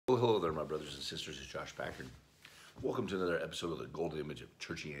Well, hello there, my brothers and sisters. It's Josh Packard. Welcome to another episode of The Golden Image of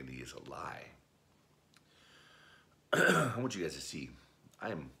Churchianity is a Lie. I want you guys to see I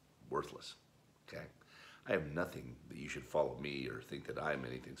am worthless, okay? I have nothing that you should follow me or think that I'm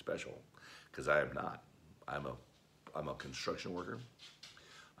anything special, because I am not. I'm a construction worker.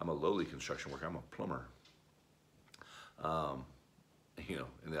 I'm a lowly construction worker. I'm a plumber.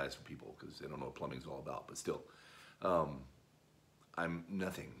 In the eyes of people, because they don't know what plumbing's all about, but still. I'm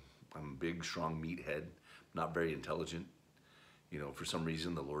nothing. I'm a big, strong meathead, not very intelligent. For some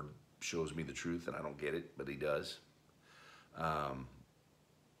reason, the Lord shows me the truth, and I don't get it, but He does. I'm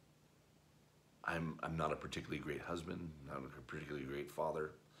not a particularly great husband, not a particularly great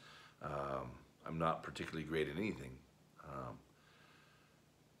father. I'm not particularly great at anything.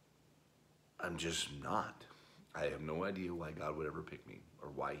 I'm just not. I have no idea why God would ever pick me or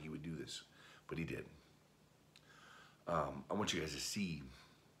why He would do this, but He did. I want you guys to see.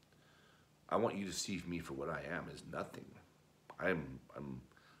 I want you to see me for what I am is nothing. I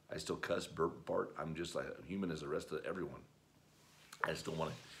still cuss, burp, fart. I'm just like a human as the rest of everyone. I still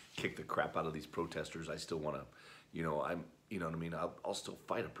want to kick the crap out of these protesters. I still want to, you know what I mean? I'll still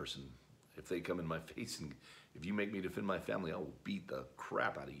fight a person if they come in my face, and if you make me defend my family, I will beat the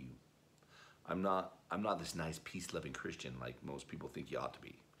crap out of you. I'm not this nice, peace-loving Christian like most people think you ought to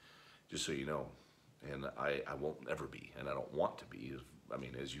be, just so you know. And I won't ever be, and I don't want to be.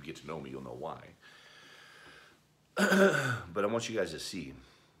 As you get to know me, you'll know why. But I want you guys to see.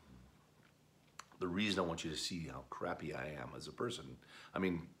 The reason I want you to see how crappy I am as a person,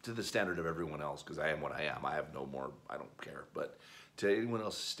 to the standard of everyone else, because I am what I am. I have no more, I don't care. But to anyone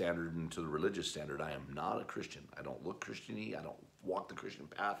else's standard and to the religious standard, I am not a Christian. I don't look Christian-y. I don't walk the Christian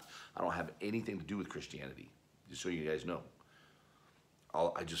path. I don't have anything to do with Christianity, just so you guys know.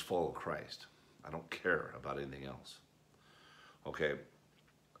 I just follow Christ. I don't care about anything else. Okay?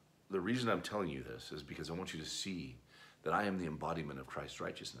 The reason I'm telling you this is because I want you to see that I am the embodiment of Christ's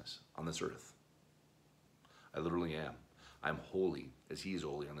righteousness on this earth. I literally am. I'm holy as He is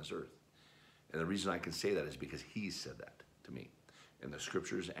holy on this earth. And the reason I can say that is because He said that to me in the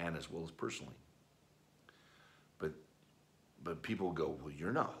scriptures and as well as personally. But people go, well,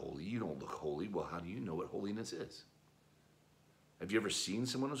 you're not holy. You don't look holy. Well, how do you know what holiness is? Have you ever seen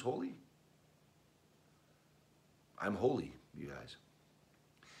someone who's holy? I'm holy, you guys.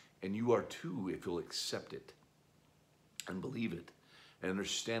 And you are too if you'll accept it and believe it and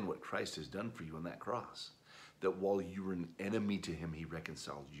understand what Christ has done for you on that cross. That while you were an enemy to Him, He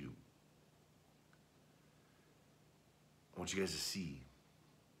reconciled you. I want you guys to see.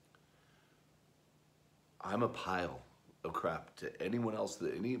 I'm a pile of crap to anyone else,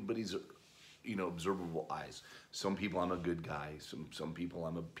 that anybody's observable eyes. Some people I'm a good guy. Some people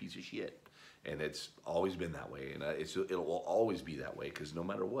I'm a piece of shit. And it's always been that way, and it will always be that way, because no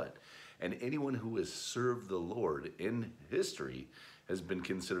matter what. And anyone who has served the Lord in history has been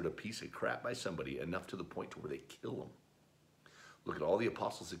considered a piece of crap by somebody, enough to the point to where they kill them. Look at all the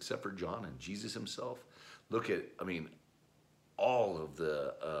apostles except for John and Jesus Himself. Look at, all of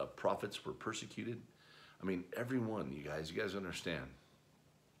the prophets were persecuted. Everyone, you guys understand.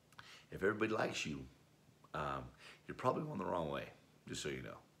 If everybody likes you, you're probably going the wrong way, just so you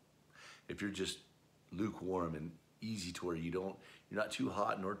know. If you're just lukewarm and easy to where you're not too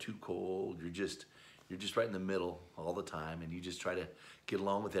hot nor too cold, you're just right in the middle all the time, and you just try to get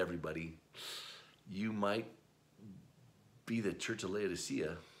along with everybody, you might be the Church of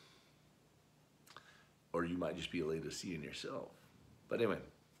Laodicea, or you might just be a Laodicean yourself. But anyway,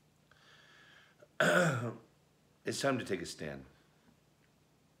 it's time to take a stand.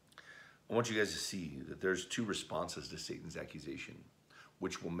 I want you guys to see that there's two responses to Satan's accusation,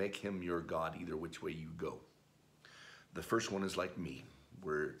 which will make him your God either which way you go. The first one is like me,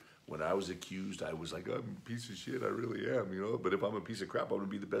 where when I was accused, I was like, I'm a piece of shit, I really am, but if I'm a piece of crap, I'm gonna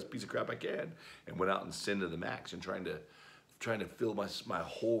be the best piece of crap I can, and went out and sinned to the max and trying to fill my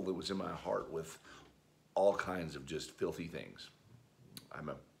hole that was in my heart with all kinds of just filthy things.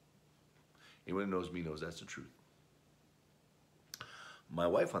 Anyone who knows me knows that's the truth. My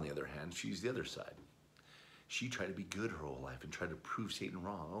wife, on the other hand, she's the other side. She tried to be good her whole life and tried to prove Satan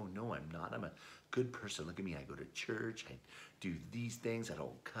wrong. Oh, no, I'm not. I'm a good person. Look at me. I go to church. I do these things. I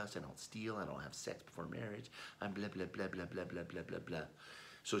don't cuss. I don't steal. I don't have sex before marriage. I'm blah, blah, blah, blah, blah, blah, blah, blah, blah.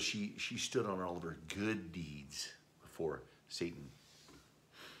 So she stood on all of her good deeds before Satan.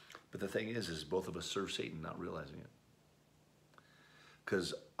 But the thing is both of us serve Satan, not realizing it.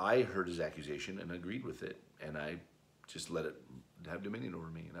 Because I heard his accusation and agreed with it, and I just let it have dominion over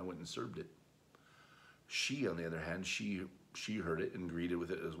me, and I went and served it. She, on the other hand, she heard it and agreed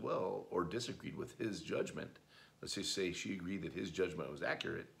with it as well, or disagreed with his judgment let's just say she agreed that his judgment was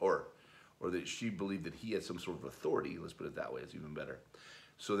accurate, or that she believed that he had some sort of authority. Let's put it that way, it's even better.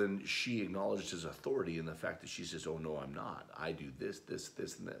 So then she acknowledged his authority in the fact that she says, oh no, I'm not. I do this, this,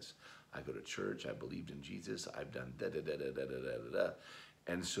 this, and this. I go to church, I believed in Jesus, I've done da da da da da da da da.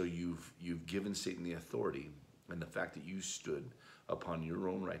 And so you've given Satan the authority, and the fact that you stood upon your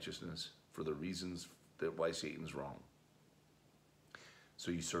own righteousness for the reasons that why Satan's wrong.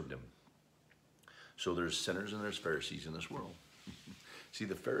 So you served him. So there's sinners and there's Pharisees in this world. See,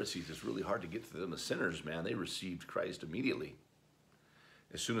 the Pharisees, it's really hard to get to them. The sinners, man, they received Christ immediately.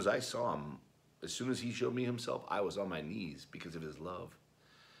 As soon as I saw him, as soon as he showed me himself, I was on my knees because of his love.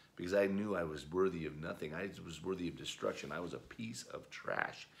 Because I knew I was worthy of nothing. I was worthy of destruction. I was a piece of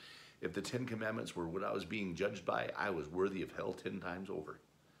trash. If the 10 Commandments were what I was being judged by, I was worthy of hell 10 times over.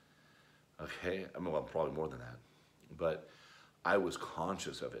 Okay? I mean, well, probably more than that. But I was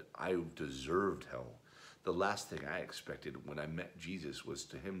conscious of it. I deserved hell. The last thing I expected when I met Jesus was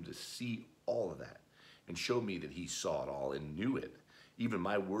to him to see all of that and show me that he saw it all and knew it. Even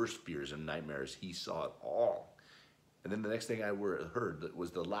my worst fears and nightmares, he saw it all. And then the next thing I heard that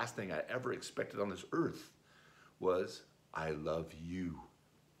was the last thing I ever expected on this earth was, I love you.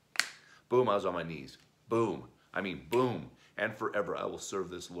 Boom, I was on my knees. Boom. I mean, boom. And forever I will serve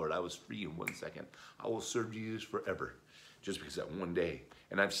this Lord. I was free in 1 second. I will serve Jesus forever. Just because that one day.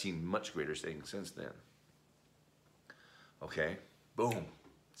 And I've seen much greater things since then. Okay? Boom.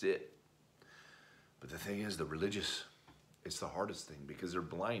 That's it. But the thing is, the religious, it's the hardest thing because they're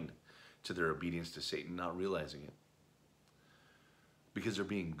blind to their obedience to Satan, not realizing it. Because they're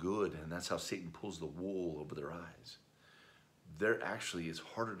being good, and that's how Satan pulls the wool over their eyes. They're actually, it's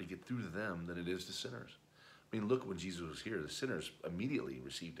harder to get through to them than it is to sinners. I mean, look, when Jesus was here, the sinners immediately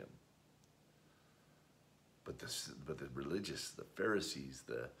received him. But the religious, the Pharisees,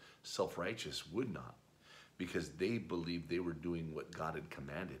 the self-righteous would not, because they believed they were doing what God had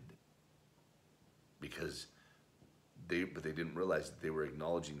commanded. But they didn't realize that they were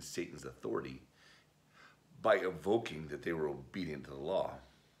acknowledging Satan's authority by evoking that they were obedient to the law.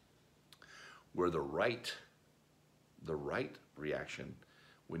 Where the right reaction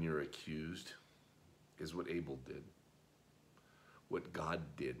when you're accused is what Abel did. What God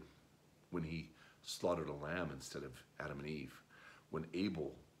did when he slaughtered a lamb instead of Adam and Eve. When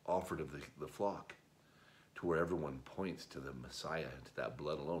Abel offered of the flock, to where everyone points to the Messiah, to that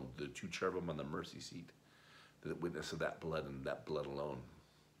blood alone. The 2 cherubim on the mercy seat, the witness of that blood and that blood alone.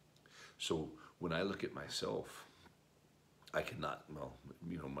 So when I look at myself, I cannot, well,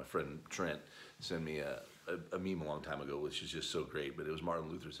 you know, my friend Trent sent me a meme a long time ago, which is just so great, but it was Martin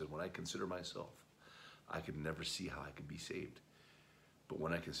Luther said, when I consider myself, I could never see how I could be saved. But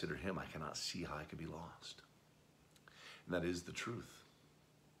when I consider him, I cannot see how I could be lost. And that is the truth.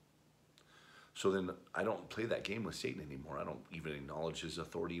 So then I don't play that game with Satan anymore. I don't even acknowledge his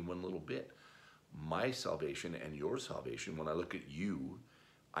authority in one little bit. My salvation and your salvation, when I look at you,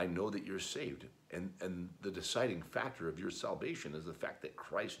 I know that you're saved. And the deciding factor of your salvation is the fact that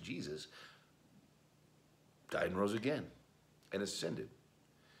Christ Jesus died and rose again and ascended.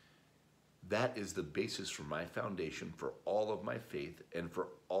 That is the basis for my foundation, for all of my faith, and for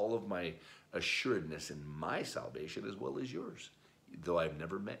all of my assuredness in my salvation as well as yours, though I've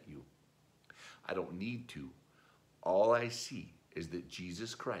never met you. I don't need to. All I see is that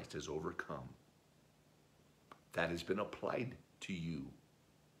Jesus Christ has overcome. That has been applied to you.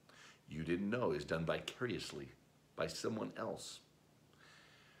 You didn't know is done vicariously by someone else.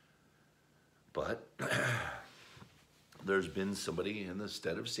 But there's been somebody in the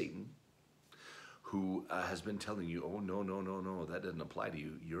stead of Satan who has been telling you, oh, no, no, no, no, that doesn't apply to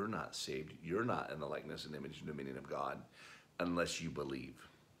you. You're not saved. You're not in the likeness and image and dominion of God unless you believe.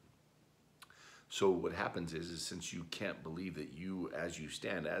 So what happens is since you can't believe that you, as you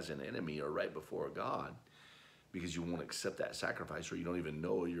stand as an enemy, are right before God, because you won't accept that sacrifice, or you don't even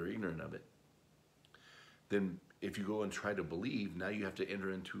know, or you're ignorant of it, then if you go and try to believe, now you have to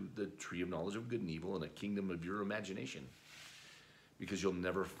enter into the tree of knowledge of good and evil and a kingdom of your imagination, because you'll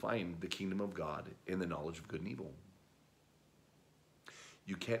never find the kingdom of God in the knowledge of good and evil.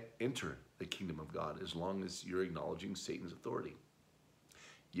 You can't enter the kingdom of God as long as you're acknowledging Satan's authority.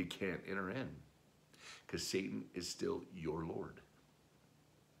 You can't enter in, because Satan is still your Lord.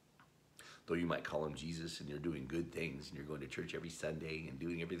 Though you might call him Jesus and you're doing good things and you're going to church every Sunday and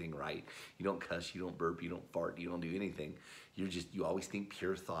doing everything right. You don't cuss, you don't burp, you don't fart, you don't do anything. You always think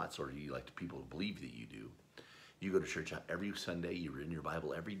pure thoughts, or you like people to believe that you do. You go to church every Sunday, you're in your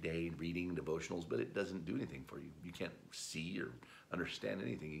Bible every day reading devotionals, but it doesn't do anything for you. You can't see or understand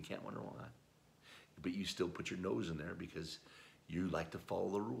anything. You can't wonder why. But you still put your nose in there because you like to follow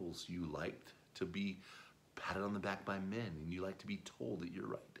the rules. You like to be patted on the back by men, and you like to be told that you're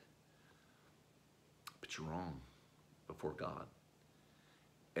right. But you're wrong before God.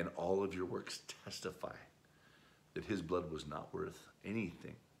 And all of your works testify that his blood was not worth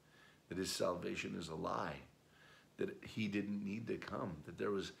anything, that his salvation is a lie, that he didn't need to come, that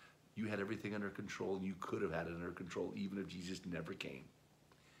you had everything under control, and you could have had it under control even if Jesus never came.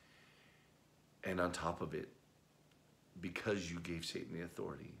 And on top of it, because you gave Satan the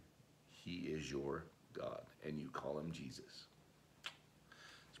authority, he is your God, and you call him Jesus.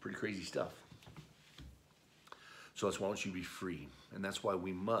 It's pretty crazy stuff. So that's why I want you to be free. And that's why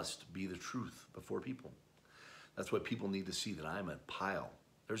we must be the truth before people. That's why people need to see that I'm a pile.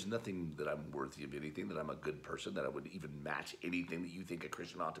 There's nothing that I'm worthy of anything, that I'm a good person, that I would even match anything that you think a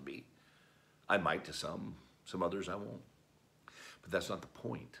Christian ought to be. I might to some others I won't. But that's not the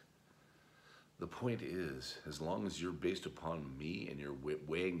point. The point is, as long as you're based upon me and you're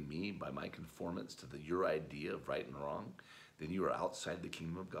weighing me by my conformance to your idea of right and wrong, then you are outside the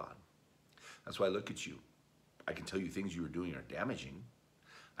kingdom of God. That's why I look at you. I can tell you things you are doing are damaging.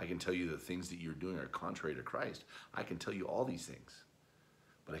 I can tell you the things that you're doing are contrary to Christ. I can tell you all these things.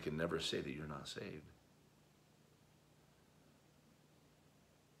 But I can never say that you're not saved.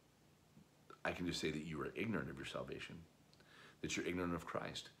 I can just say that you are ignorant of your salvation, that you're ignorant of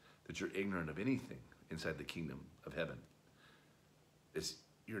Christ, that you're ignorant of anything inside the kingdom of heaven.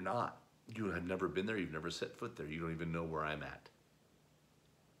 You're not. You have never been there. You've never set foot there. You don't even know where I'm at.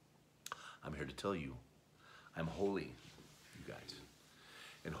 I'm here to tell you, I'm holy, you guys.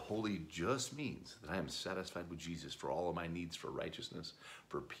 And holy just means that I am satisfied with Jesus for all of my needs, for righteousness,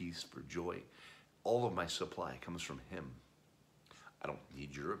 for peace, for joy. All of my supply comes from him. I don't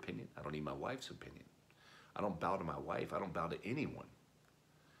need your opinion. I don't need my wife's opinion. I don't bow to my wife. I don't bow to anyone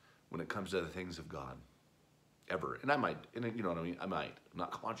when it comes to the things of God, ever. And I might, and you know what I mean? I might,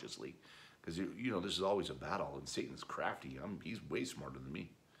 not consciously, because you know this is always a battle, and Satan's crafty. He's way smarter than me.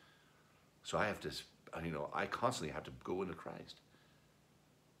 So I have to, I constantly have to go into Christ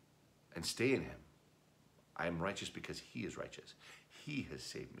and stay in him. I am righteous because he is righteous. He has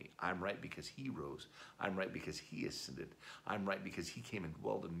saved me. I'm right because he rose. I'm right because he ascended. I'm right because he came and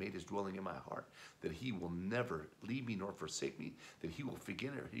dwelled and made his dwelling in my heart, that he will never leave me nor forsake me, that he will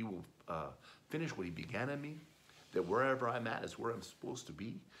finish what he began in me, that wherever I'm at is where I'm supposed to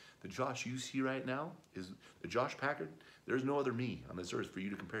be. The Josh you see right now is the Josh Packard. There's no other me on this earth for you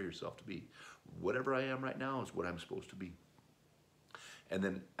to compare yourself to be. Whatever I am right now is what I'm supposed to be. And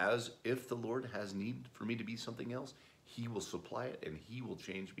then as if the Lord has need for me to be something else, he will supply it and he will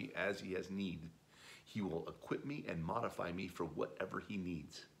change me as he has need. He will equip me and modify me for whatever he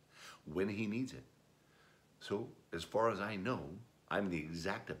needs, when he needs it. So as far as I know, I'm the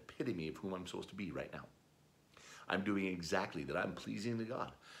exact epitome of whom I'm supposed to be right now. I'm doing exactly that. I'm pleasing to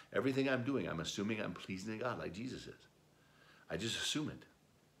God. Everything I'm doing, I'm assuming I'm pleasing to God like Jesus is. I just assume it.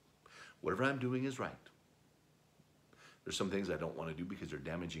 Whatever I'm doing is right. There's some things I don't want to do because they're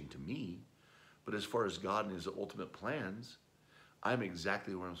damaging to me. But as far as God and his ultimate plans, I'm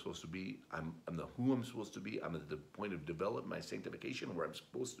exactly where I'm supposed to be. I'm the who I'm supposed to be. I'm at the point of development, my sanctification, where I'm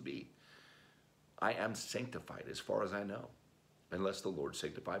supposed to be. I am sanctified as far as I know, unless the Lord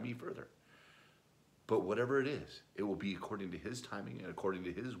sanctify me further. But whatever it is, it will be according to his timing and according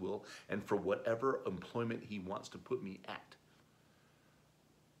to his will and for whatever employment he wants to put me at.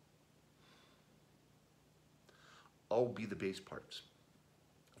 I'll be the base parts.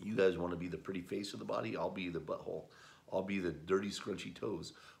 You guys want to be the pretty face of the body? I'll be the butthole. I'll be the dirty, scrunchy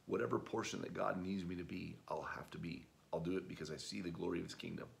toes. Whatever portion that God needs me to be, I'll have to be. I'll do it because I see the glory of his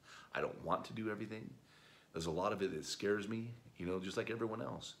kingdom. I don't want to do everything. There's a lot of it that scares me, just like everyone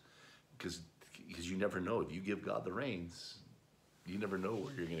else. Because you never know. If you give God the reins, you never know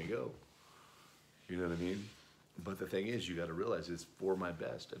where you're going to go. You know what I mean? But the thing is, you got to realize it's for my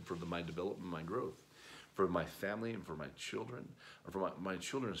best and for my development, my growth. For my family and for my children, or for my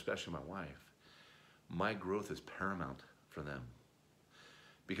children, especially my wife, my growth is paramount for them.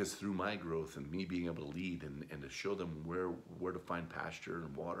 Because through my growth and me being able to lead and to show them where to find pasture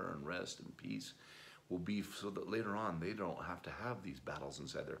and water and rest and peace will be so that later on they don't have to have these battles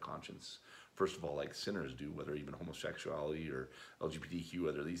inside their conscience. First of all, like sinners do, whether even homosexuality or LGBTQ,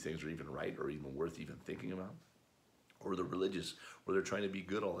 whether these things are even right or even worth even thinking about. Or the religious, where they're trying to be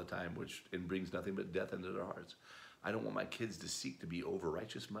good all the time, which brings nothing but death into their hearts. I don't want my kids to seek to be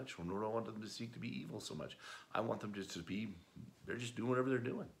over-righteous much, nor do I want them to seek to be evil so much. I want them just to be, they're just doing whatever they're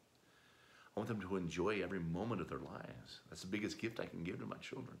doing. I want them to enjoy every moment of their lives. That's the biggest gift I can give to my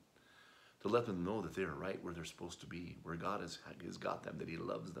children. to let them know that they are right where they're supposed to be, where God has got them, that he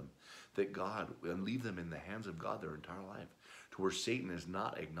loves them, that God, and leave them in the hands of God their entire life, to where Satan is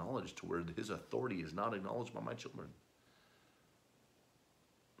not acknowledged, to where his authority is not acknowledged by my children.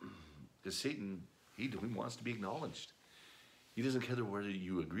 Because Satan, he wants to be acknowledged. He doesn't care whether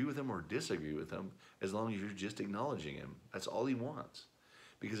you agree with him or disagree with him, as long as you're just acknowledging him. That's all he wants.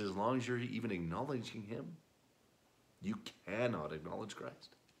 Because as long as you're even acknowledging him, you cannot acknowledge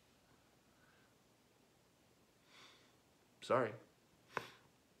Christ. Sorry.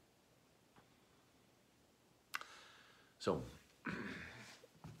 So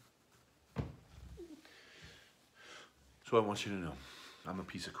I want you to know, I'm a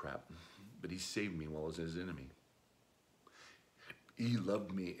piece of crap, but he saved me while I was his enemy. He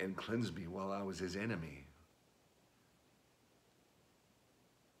loved me and cleansed me while I was his enemy.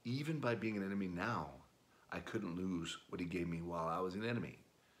 Even by being an enemy now, I couldn't lose what he gave me while I was an enemy.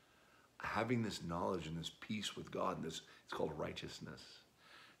 Having this knowledge and this peace with God, and this, it's called righteousness,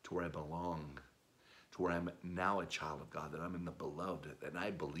 to where I belong, to where I'm now a child of God, that I'm in the beloved, and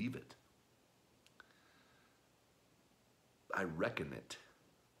I believe it. I reckon it.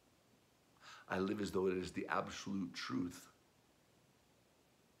 I live as though it is the absolute truth.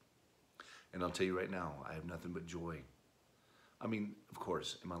 And I'll tell you right now, I have nothing but joy. I mean, of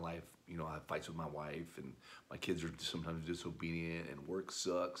course, in my life, you know, I have fights with my wife, and my kids are sometimes disobedient, and work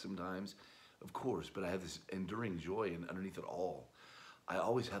sucks sometimes, of course, but I have this enduring joy, and underneath it all, I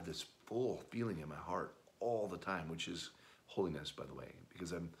always have this full feeling in my heart all the time, which is holiness, by the way,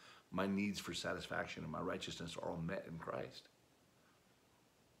 because my needs for satisfaction and my righteousness are all met in Christ.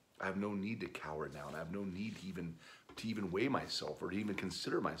 I have no need to cower down. I have no need to even weigh myself or to even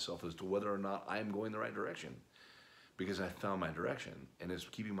consider myself as to whether or not I am going the right direction, because I found my direction, and it's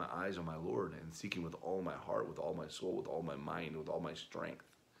keeping my eyes on my Lord and seeking with all my heart, with all my soul, with all my mind, with all my strength.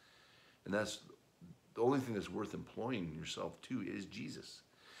 And that's the only thing that's worth employing yourself to is Jesus.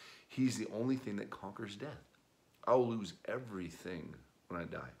 He's the only thing that conquers death. I'll lose everything when I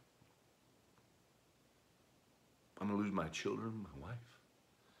die. I'm going to lose my children, my wife.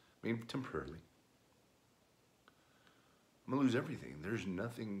 I mean, temporarily. I'm going to lose everything. There's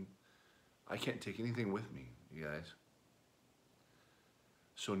nothing, I can't take anything with me, you guys.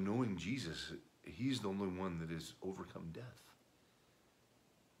 So knowing Jesus, he's the only one that has overcome death.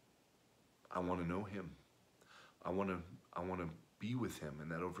 I want to know him. I want to be with him in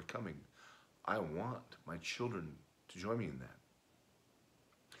that overcoming. I want my children to join me in that.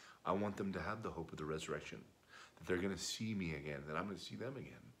 I want them to have the hope of the resurrection, that they're going to see me again, that I'm going to see them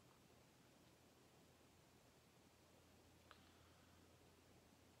again.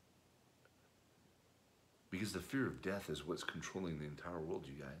 Because the fear of death is what's controlling the entire world,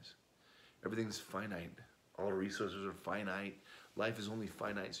 you guys. Everything's finite. All our resources are finite. Life is only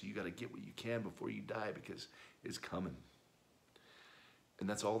finite, so you got to get what you can before you die, because it's coming. And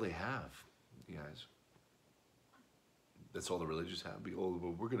that's all they have, you guys. That's all the religious have. Oh,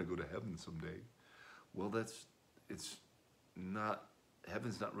 well, we're going to go to heaven someday. Well,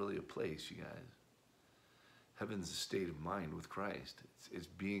 heaven's not really a place, you guys. Heaven's a state of mind with Christ. It's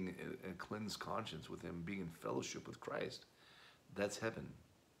being a cleansed conscience with him, being in fellowship with Christ. That's heaven,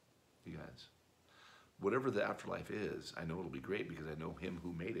 you guys. Whatever the afterlife is, I know it'll be great because I know him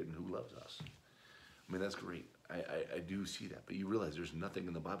who made it and who loves us. I mean, that's great. I do see that. But you realize there's nothing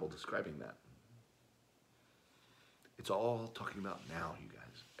in the Bible describing that. It's all talking about now, you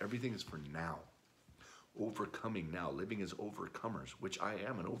guys. Everything is for now. Overcoming now. Living as overcomers, which I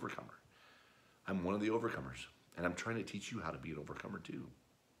am an overcomer. I'm one of the overcomers, and I'm trying to teach you how to be an overcomer too.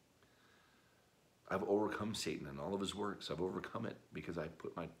 I've overcome Satan and all of his works. I've overcome it because I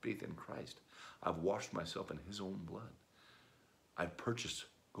put my faith in Christ. I've washed myself in his own blood. I've purchased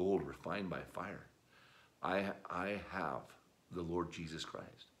gold refined by fire. I have the Lord Jesus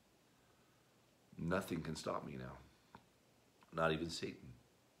Christ. Nothing can stop me now. Not even Satan.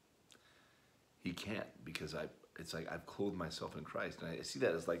 He can't, because it's like I've clothed myself in Christ. And I see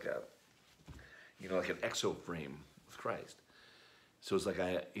that as like like an exo frame with Christ. So it's like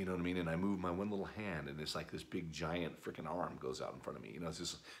you know what I mean? And I move my one little hand, and it's like this big giant freaking arm goes out in front of me. You know, it's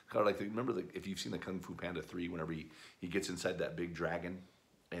just kind of like, remember if you've seen the Kung Fu Panda 3, whenever he gets inside that big dragon,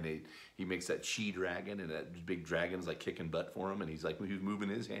 and he makes that chi dragon, and that big dragon's like kicking butt for him, and he's moving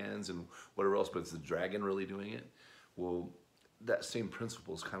his hands and whatever else, but it's the dragon really doing it. Well, that same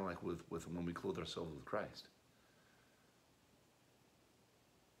principle is kind of like with when we clothe ourselves with Christ.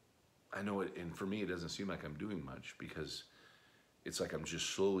 I know it, and for me, it doesn't seem like I'm doing much, because it's like I'm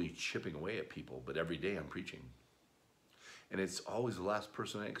just slowly chipping away at people, but every day I'm preaching. And it's always the last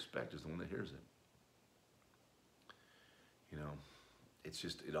person I expect is the one that hears it. You know, it's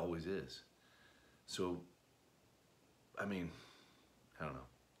just, it always is. So, I mean, I don't know.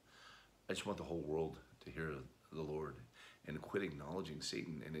 I just want the whole world to hear the Lord and quit acknowledging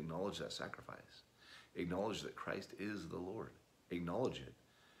Satan and acknowledge that sacrifice. Acknowledge that Christ is the Lord. Acknowledge it,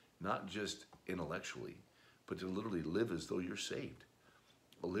 not just intellectually, but to literally live as though you're saved.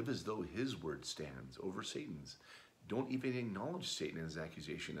 Live as though his word stands over Satan's. Don't even acknowledge Satan and his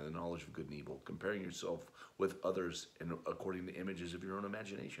accusation and the knowledge of good and evil, comparing yourself with others and according to images of your own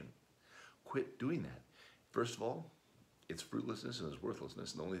imagination. Quit doing that. First of all, it's fruitlessness and it's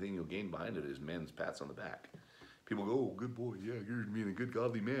worthlessness. And the only thing you'll gain behind it is men's pats on the back. People go, oh, good boy, yeah, you're being a good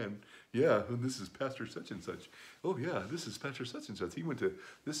godly man. Yeah, and this is Pastor such and such. Oh yeah, this is Pastor such and such. He went to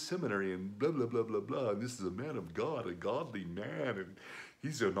this seminary and blah, blah, blah, blah, blah. And this is a man of God, a godly man. And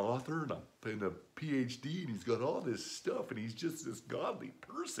he's an author and a PhD, and he's got all this stuff, and he's just this godly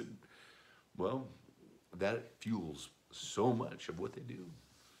person. Well, that fuels so much of what they do.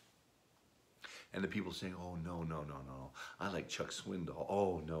 And the people saying, oh, no, no, no, no. I like Chuck Swindoll.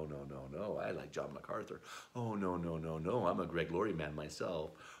 Oh, no, no, no, no. I like John MacArthur. Oh, no, no, no, no. I'm a Greg Laurie man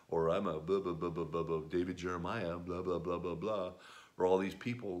myself. Or I'm a blah, blah, blah, blah, blah, blah, David Jeremiah, blah, blah, blah, blah, blah. Or all these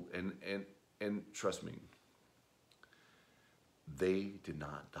people. And trust me, they did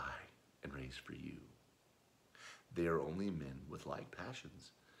not die and raise for you. They are only men with like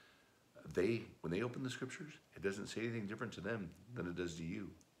passions. When they open the scriptures, it doesn't say anything different to them than it does to you.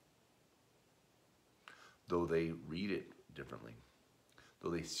 Though they read it differently, though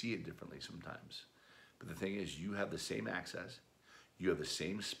they see it differently sometimes. But the thing is, you have the same access, you have the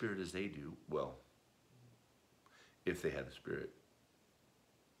same spirit as they do. Well, if they had the spirit,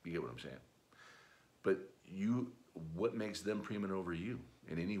 you get what I'm saying. But what makes them preeminent over you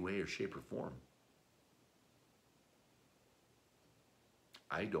in any way or shape or form?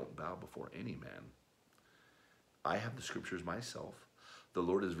 I don't bow before any man. I have the scriptures myself. The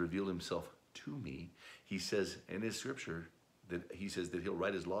Lord has revealed himself to me. He says in his scripture that he says that he'll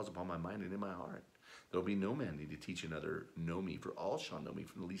write his laws upon my mind and in my heart. There'll be no man need to teach another, know me, for all shall know me,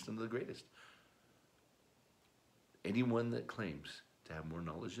 from the least unto the greatest. Anyone that claims to have more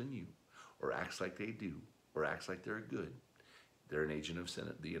knowledge than you, or acts like they do, or acts like they're good, they're an agent of sin,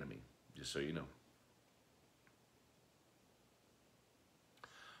 the enemy, just so you know.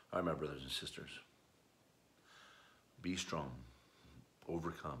 All right, my brothers and sisters, be strong,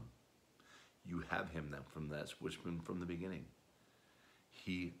 overcome. You have him now from the beginning.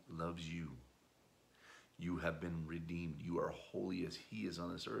 He loves you. You have been redeemed. You are holy as he is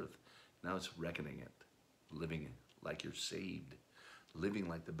on this earth. Now it's reckoning it, living like you're saved, living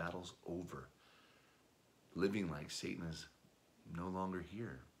like the battle's over, living like Satan is no longer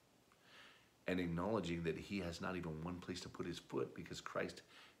here, and acknowledging that he has not even one place to put his foot because Christ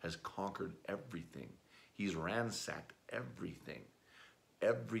has conquered everything. He's ransacked everything.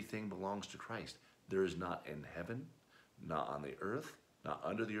 Everything belongs to Christ. There is not in heaven, not on the earth, not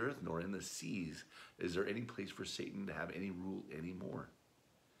under the earth, nor in the seas is there any place for Satan to have any rule anymore.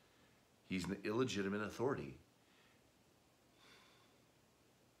 He's an illegitimate authority.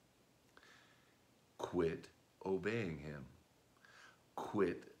 Quit obeying him.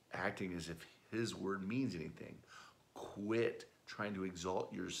 Quit acting as if his word means anything. Quit trying to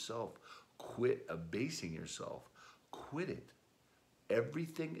exalt yourself. Quit abasing yourself. Quit it.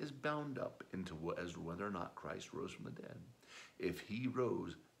 Everything is bound up into as whether or not Christ rose from the dead. If he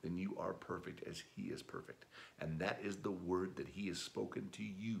rose, then you are perfect as he is perfect. And that is the word that he has spoken to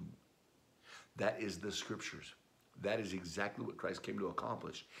you. That is the scriptures. That is exactly what Christ came to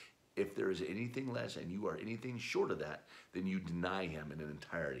accomplish. If there is anything less and you are anything short of that, then you deny him in an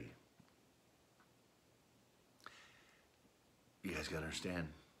entirety. You guys got to understand.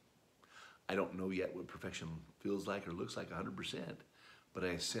 I don't know yet what perfection feels like or looks like 100%. But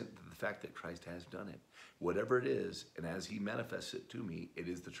I assent to the fact that Christ has done it. Whatever it is, and as he manifests it to me, it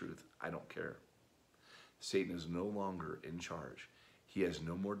is the truth. I don't care. Satan is no longer in charge. He has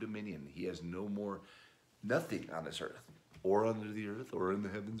no more dominion. He has no more, nothing on this earth, or under the earth, or in the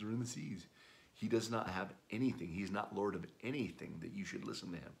heavens, or in the seas. He does not have anything. He's not Lord of anything that you should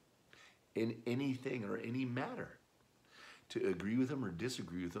listen to him. In anything or any matter. To agree with him or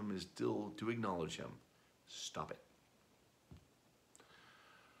disagree with him is still to acknowledge him. Stop it.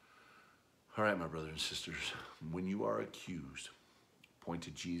 All right, my brothers and sisters, when you are accused, point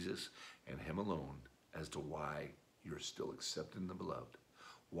to Jesus and him alone as to why you're still accepted in the beloved,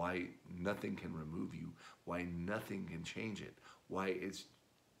 why nothing can remove you, why nothing can change it, why it's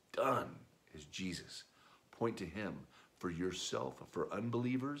done is Jesus. Point to him for yourself, for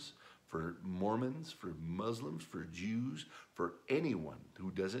unbelievers, for Mormons, for Muslims, for Jews, for anyone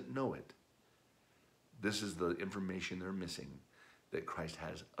who doesn't know it. This is the information they're missing, that Christ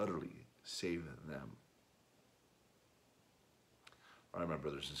has utterly save them. All right, my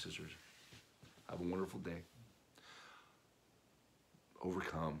brothers and sisters, have a wonderful day.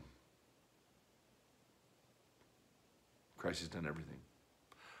 Overcome. Christ has done everything.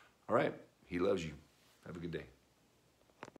 All right, he loves you. Have a good day.